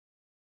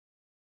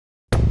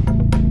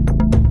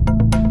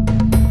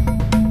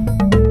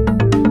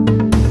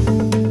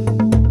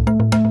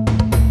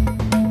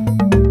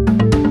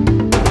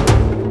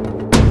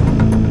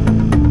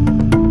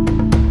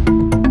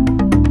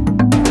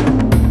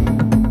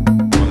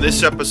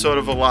this episode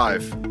of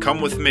Alive,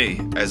 come with me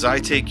as I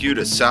take you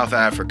to South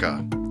Africa.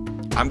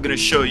 I'm going to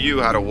show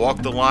you how to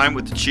walk the line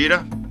with the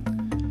cheetah,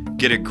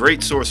 get a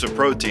great source of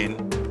protein.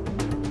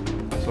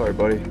 Sorry,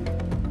 buddy.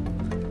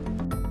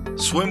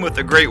 Swim with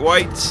the great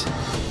whites,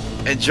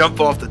 and jump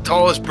off the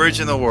tallest bridge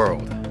in the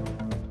world.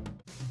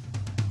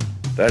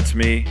 That's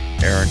me,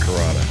 Aaron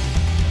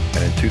Carotta.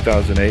 And in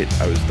 2008,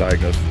 I was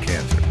diagnosed with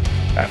cancer.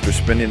 After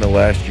spending the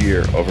last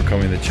year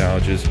overcoming the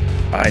challenges,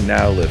 I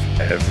now live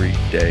every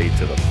day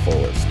to the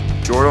fullest.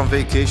 Short on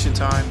vacation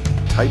time,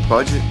 tight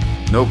budget,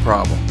 no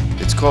problem.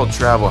 It's called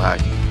travel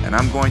hacking, and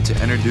I'm going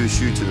to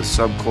introduce you to the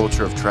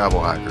subculture of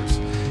travel hackers.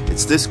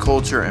 It's this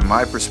culture and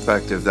my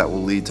perspective that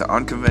will lead to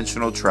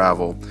unconventional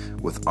travel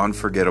with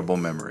unforgettable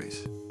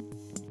memories.